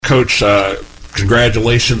Coach,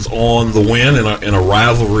 congratulations on the win in a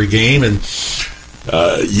rivalry game. And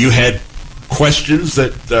you had questions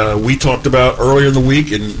that we talked about earlier in the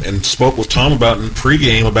week and spoke with Tom about in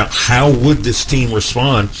pregame about how would this team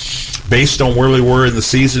respond based on where they were in the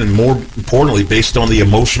season and, more importantly, based on the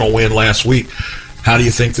emotional win last week. How do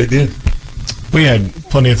you think they did? We had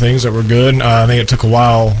plenty of things that were good. I think it took a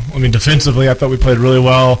while. I mean, defensively, I thought we played really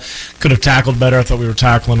well. Could have tackled better. I thought we were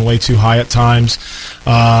tackling way too high at times.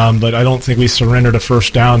 But I don't think we surrendered a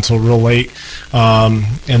first down until real late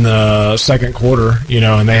in the second quarter,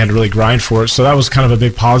 and they had to really grind for it. So that was kind of a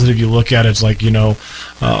big positive. You look at it, it's like, we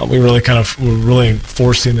really were really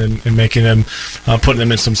forcing and making them, putting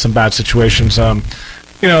them in some bad situations.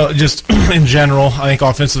 Just in general, I think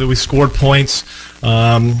offensively we scored points. We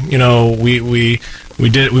were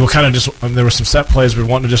kind of just, there were some set plays we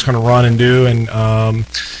wanted to just kind of run and do, and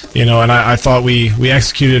I thought we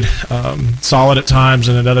executed solid at times,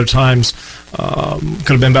 and at other times could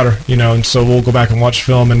have been better, and so we'll go back and watch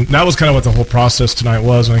film, and that was kind of what the whole process tonight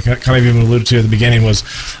was, and I kind of even alluded to at the beginning was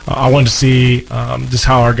I wanted to see just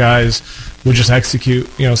how our guys would just execute,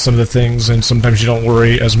 some of the things, and sometimes you don't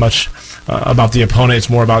worry as much about the opponent.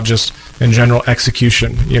 It's more about just in general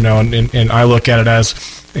execution, and I look at it as,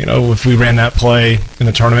 if we ran that play in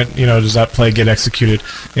the tournament, does that play get executed?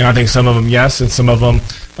 I think some of them, yes, and some of them,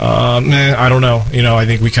 I don't know. I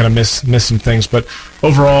think we kind of miss some things, but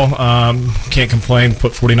overall, can't complain.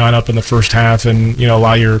 Put 49 up in the first half, and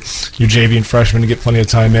allow your JV and freshmen to get plenty of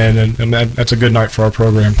time in, and that's a good night for our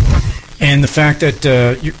program. And the fact that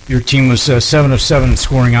your team was 7 of 7 in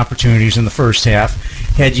scoring opportunities in the first half.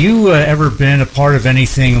 Had you ever been a part of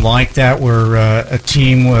anything like that where a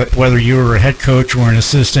team, whether you were a head coach or an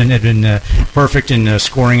assistant, had been perfect in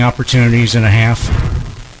scoring opportunities in a half?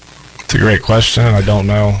 It's a great question. I don't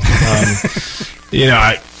know.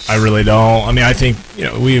 I really don't. I mean, I think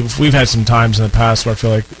we've had some times in the past where I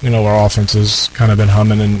feel like our offense has kind of been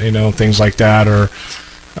humming and things like that, or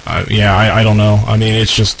I don't know. I mean,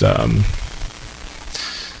 it's just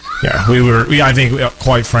I think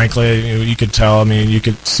quite frankly, you could tell. I mean, you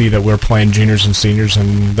could see that we're playing juniors and seniors,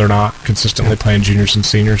 and they're not consistently playing juniors and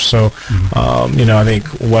seniors. So, I think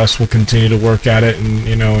Wes will continue to work at it,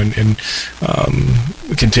 and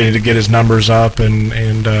continue to get his numbers up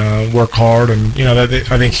and work hard. And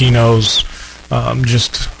I think he knows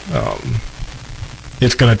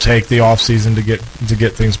it's going to take the off season to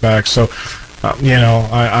get things back. So,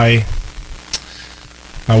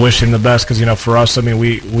 I wish him the best because, for us, I mean,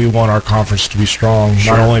 we want our conference to be strong,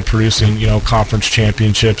 not only producing, conference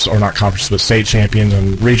championships, or not conference, but state champions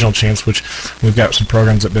and regional champs, which we've got some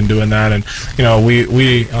programs that have been doing that. And, we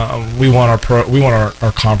want our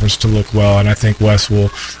conference to look well, and I think Wes will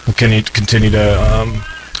continue to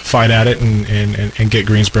fight at it and get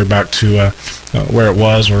Greensburg back to where it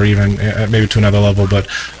was, or even maybe to another level. But,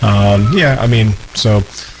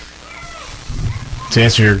 to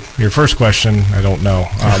answer your first question, I don't know.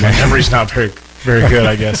 My memory's not very good,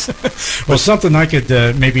 I guess. Well, something I could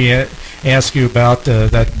maybe ask you about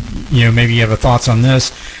that, maybe you have thoughts on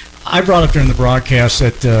this. I brought up during the broadcast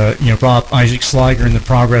that, brought up Isaac Sliger and the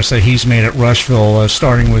progress that he's made at Rushville,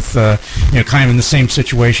 starting with, kind of in the same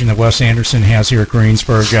situation that Wes Anderson has here at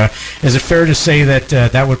Greensburg. Is it fair to say that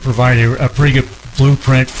that would provide a pretty good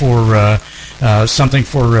blueprint for something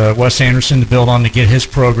for Wes Anderson to build on to get his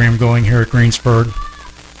program going here at Greensburg?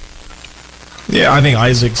 Yeah, I think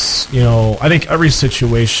Isaac's, I think every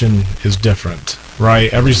situation is different,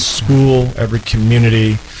 right? Every school, every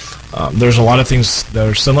community, there's a lot of things that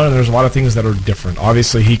are similar, and there's a lot of things that are different.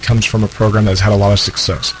 Obviously, he comes from a program that's had a lot of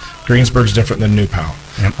success. Greensburg's different than New Pal.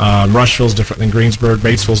 Yep. Rushville's different than Greensburg.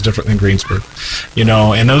 Batesville's different than Greensburg.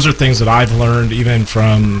 And those are things that I've learned even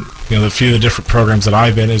from, the few of the different programs that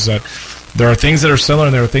I've been, is that there are things that are similar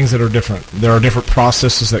and there are things that are different. There are different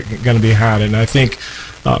processes that are going to be had. And I think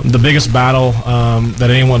the biggest battle that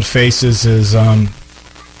anyone faces is,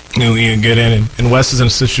 you get in, and Wes is in a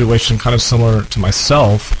situation kind of similar to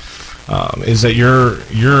myself, is that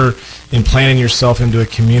you're implanting yourself into a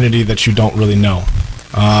community that you don't really know.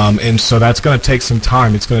 And so that's going to take some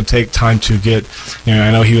time. It's going to take time to get,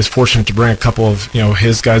 I know he was fortunate to bring a couple of,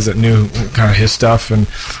 his guys that knew kind of his stuff and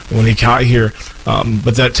when he got here.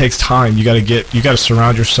 But that takes time. You got to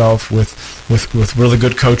surround yourself with really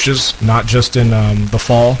good coaches, not just in the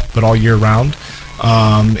fall, but all year round.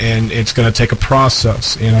 And it's going to take a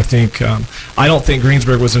process. And I think, I don't think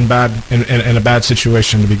Greensburg was in a bad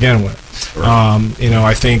situation to begin with. Right.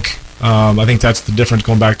 I think that's the difference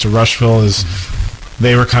going back to Rushville is,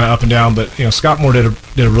 they were kind of up and down. But Scott Moore did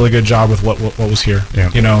a really good job with what was here.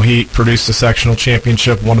 Yeah. He produced a sectional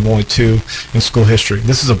championship, one of only 2 in school history.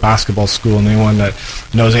 This is a basketball school, and anyone that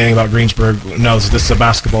knows anything about Greensburg knows this is a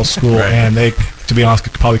basketball school, right. And they, to be honest,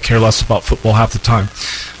 could probably care less about football half the time.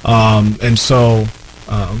 And so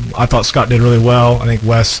I thought Scott did really well. I think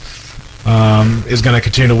Wes is going to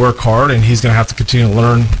continue to work hard, and he's going to have to continue to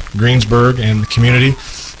learn Greensburg and the community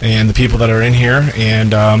and the people that are in here.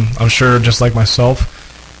 And I'm sure, just like myself,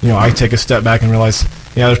 I take a step back and realize,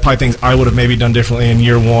 there's probably things I would have maybe done differently in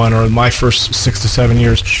year 1 or my first 6 to 7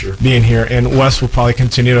 years being here. And Wes will probably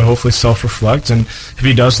continue to hopefully self-reflect, and if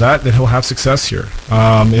he does that, then he'll have success here.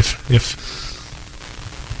 If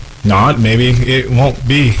not, maybe it won't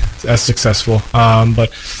be as successful.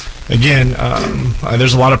 But again,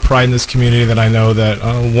 there's a lot of pride in this community that I know that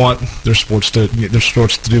want their sports to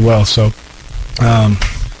do well. So,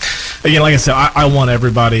 again, like I said, I want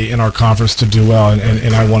everybody in our conference to do well,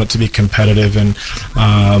 and I want it to be competitive, and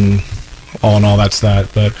all in all, that's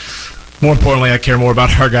that. But more importantly, I care more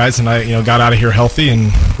about our guys, and I got out of here healthy and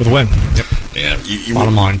with a win. Yep. Yeah.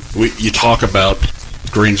 Bottom line. You talk about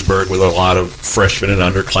Greensburg with a lot of freshmen and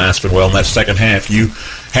underclassmen. Well, in that second half, you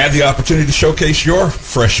had the opportunity to showcase your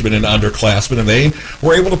freshmen and underclassmen, and they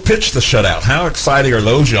were able to pitch the shutout. How exciting are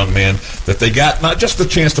those young men that they got not just the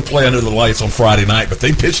chance to play under the lights on Friday night, but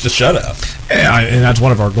they pitched a shutout? Yeah, and that's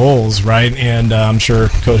one of our goals, right? And I'm sure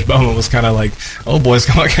Coach Bowman was kind of like, "Oh, boys,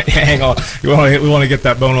 come on, hang on. We want to get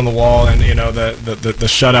that bone on the wall," and the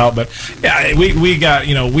shutout. But yeah,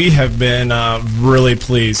 we have been really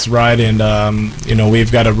pleased, right? And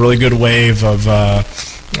we've got a really good wave of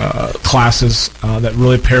classes that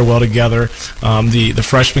really pair well together. The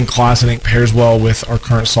freshman class, I think, pairs well with our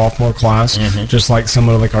current sophomore class, just like some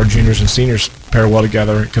of our juniors and seniors pair well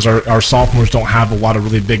together, because our sophomores don't have a lot of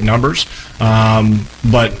really big numbers,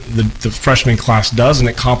 but the freshman class does, and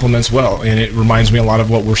it complements well. And it reminds me a lot of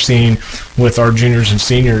what we're seeing with our juniors and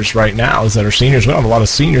seniors right now, is that our seniors, we don't have a lot of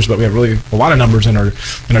seniors, but we have really a lot of numbers in our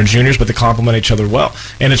juniors, but they complement each other well.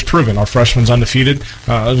 And it's proven. Our freshman's undefeated.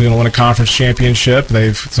 They're going to win a conference championship.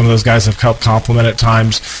 Some of those guys have helped complement at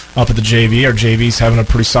times up at the JV. Our JV's having a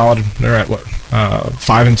pretty solid, they're at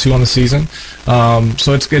 5-2 on the season.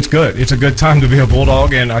 So it's good. It's a good time to be a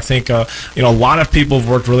Bulldog, and I think a lot of people have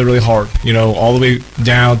worked really, really hard. All the way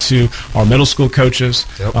down to our middle school coaches,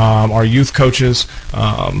 our youth coaches,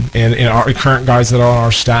 and our current guys that are on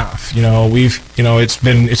our staff.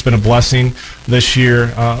 It's been a blessing this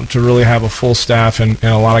year to really have a full staff and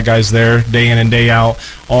a lot of guys there day in and day out,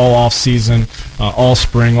 all off season, all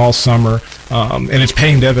spring, all summer, and it's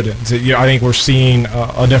paying dividends. I think we're seeing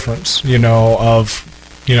a difference.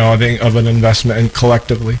 I think of an investment and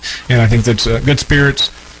collectively, and I think that's good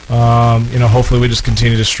spirits. Hopefully we just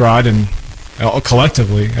continue to stride and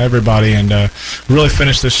collectively, everybody, and really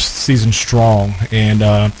finish this season strong and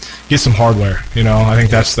get some hardware. I think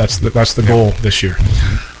that's the goal this year.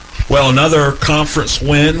 Well, another conference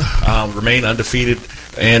win, remain undefeated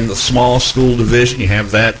in the small school division. You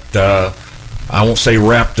have that. I won't say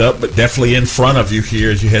wrapped up, but definitely in front of you here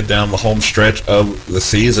as you head down the home stretch of the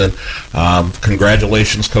season.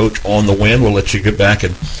 Congratulations, Coach, on the win. We'll let you get back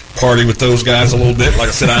and party with those guys a little bit. Like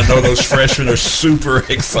I said, I know those freshmen are super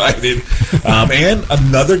excited. And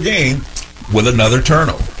another game with another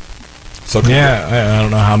turnover. So yeah, I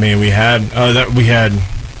don't know how many we had. We had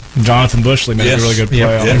Jonathan Bushley made a really good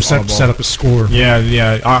play. Set up a score.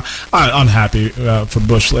 Yeah. I'm happy for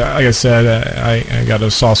Bushley. Like I said, I got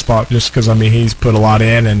a soft spot just because, he's put a lot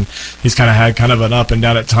in, and he's had an up and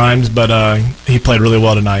down at times, but he played really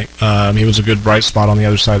well tonight. He was a good bright spot on the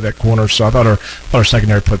other side of that corner, so I thought our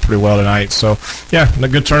secondary played pretty well tonight. So, yeah, a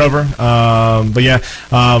good turnover. And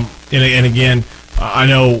again, I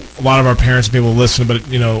know a lot of our parents and people listen, but,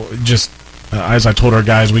 as I told our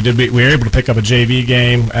guys, we were able to pick up a JV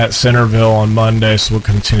game at Centerville on Monday, so we'll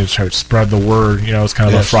continue to try to spread the word. It's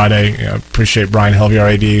kind of a Friday. Appreciate Brian Helvey, our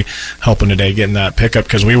AD, helping today getting that pickup,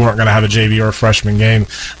 because we weren't going to have a JV or a freshman game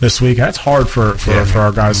this week. That's hard for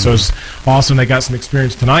our guys. So it's awesome they got some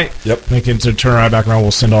experience tonight. Yep. They can turn right back around.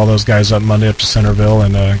 We'll send all those guys up Monday up to Centerville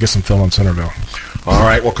and get some film on Centerville. All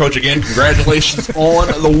right. Well, Coach, again, congratulations on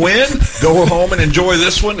the win. Go home and enjoy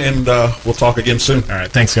this one, and we'll talk again soon. All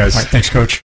right. Thanks, guys. All right, thanks, Coach.